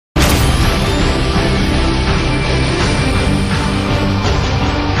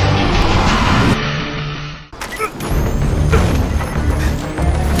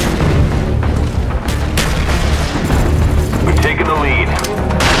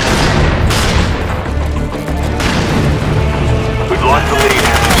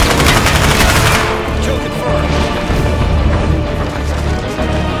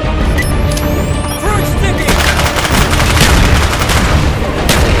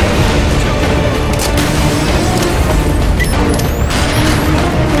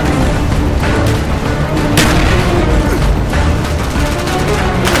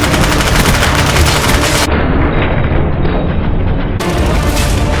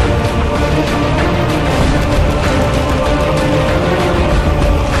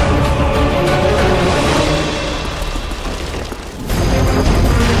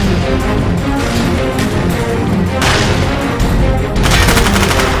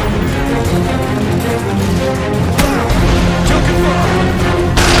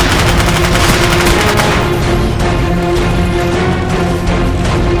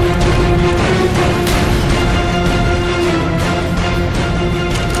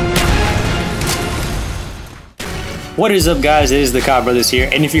What is up, guys? It is the Cobb Brothers here,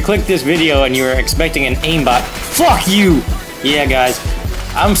 and if you clicked this video and you were expecting an aimbot, fuck you! Yeah, guys,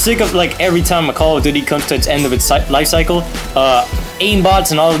 I'm sick of, like, every time a Call of Duty comes to its end of its life cycle, aimbots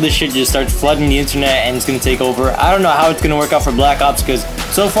and all of this shit just starts flooding the internet and it's gonna take over. I don't know how it's gonna work out for Black Ops, because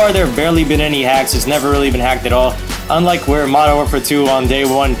so far there have barely been any hacks. It's never really been hacked at all. Unlike where Modern Warfare 2 on day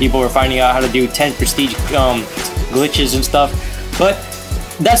one, people were finding out how to do 10 prestige glitches and stuff. But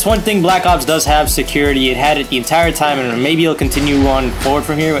that's one thing Black Ops does have: security. It had it the entire time, and maybe it'll continue on forward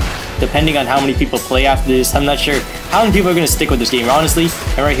from here, depending on how many people play after this. I'm not sure how many people are going to stick with this game, honestly.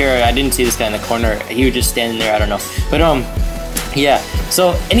 And right here, I didn't see this guy in the corner. He was just standing there, I don't know. But, yeah.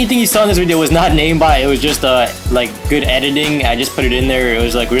 So, anything you saw in this video was not an aimbot. It was just, like, good editing. I just put it in there. It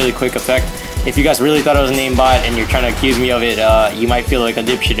was, like, really quick effect. If you guys really thought it was an aimbot and you're trying to accuse me of it, you might feel like a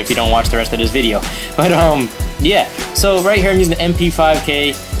dipshit if you don't watch the rest of this video. But, yeah. So, right here, I'm using the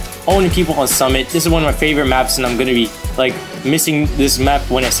MP5K, owning people on Summit. This is one of my favorite maps, and I'm going to be, like, missing this map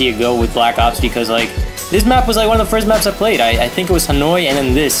when I see it go with Black Ops, because, like, this map was, like, one of the first maps I played. I think it was Hanoi and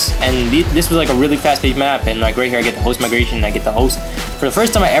then this. And this was, like, a really fast-paced map. And, like, right here, I get the host migration, and I get the host. For the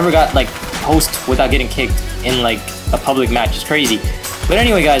first time I ever got, like, host without getting kicked in, like, a public match. It's crazy. But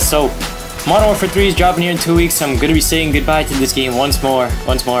anyway, guys, so Modern Warfare 3 is dropping here in 2 weeks. I'm gonna be saying goodbye to this game once more,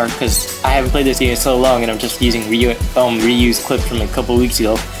 because I haven't played this game in so long, and I'm just using reused clips from a couple weeks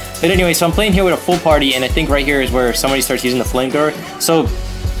ago. But anyway, so I'm playing here with a full party, and I think right here is where somebody starts using the flamethrower. So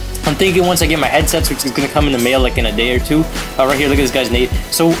I'm thinking once I get my headsets, which is gonna come in the mail like in a day or two. Right here, look at this guy's nade.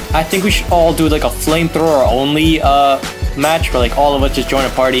 So I think we should all do like a flamethrower only match, where like all of us just join a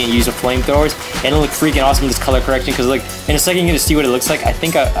party and use the flamethrowers, and it'll look freaking awesome with this color correction. Because like in a second you're gonna see what it looks like. I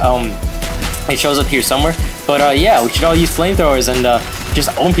think it shows up here somewhere. But yeah, we should all use flamethrowers and just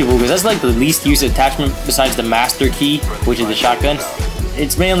own people, because that's like the least used attachment besides the master key, which is the shotgun.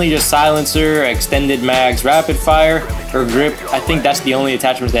 It's mainly just silencer, extended mags, rapid fire, or grip. I think that's the only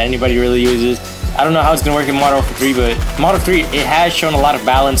attachments that anybody really uses. I don't know how it's gonna work in Modern Warfare 3, but Modern 3, it has shown a lot of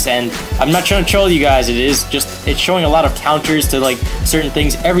balance, and I'm not trying to troll you guys. It's showing a lot of counters to like certain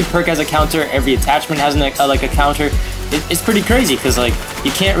things. Every perk has a counter. Every attachment has like a counter. It's pretty crazy, because like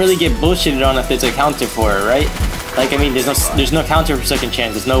you can't really get bullshitted on if there's a counter for it, right? Like, I mean, there's no counter for second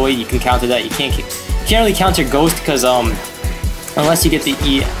chance. There's no way you can counter that. You can't really counter Ghost, because unless you get the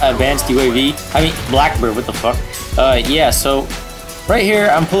advanced UAV. I mean, Blackbird, what the fuck? Yeah, so right here,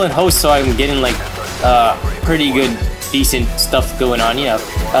 I'm pulling host, so I'm getting, like, pretty good, decent stuff going on, you know.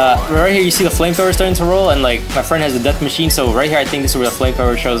 Right here, you see the flamethrower starting to roll, and, like, my friend has a death machine, so right here, I think this is where the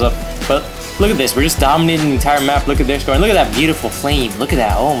flamethrower shows up. But look at this. We're just dominating the entire map. Look at their score, and look at that beautiful flame. Look at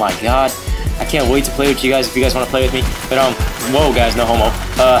that. Oh, my God. I can't wait to play with you guys if you guys want to play with me. But, whoa, guys, no homo.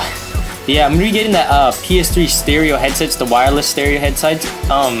 Yeah, I'm gonna be getting the PS3 stereo headsets, the wireless stereo headsets.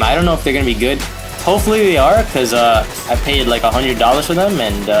 I don't know if they're gonna be good. Hopefully they are, because I paid like $100 for them,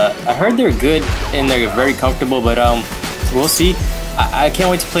 and I heard they're good and they're very comfortable. But we'll see. I can't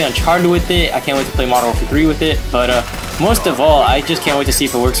wait to play Uncharted with it. I can't wait to play Modern Warfare 3 with it. But most of all, I just can't wait to see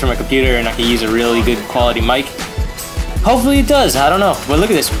if it works for my computer and I can use a really good quality mic. Hopefully it does. I don't know. But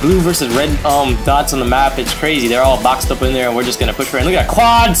look at this. Blue versus red dots on the map. It's crazy. They're all boxed up in there, and we're just going to push for it. And look at that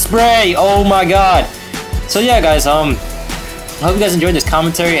quad spray. Oh, my God. So, yeah, guys. I hope you guys enjoyed this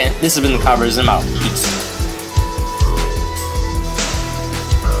commentary. And this has been the Cobb Brothers. I'm out. Peace.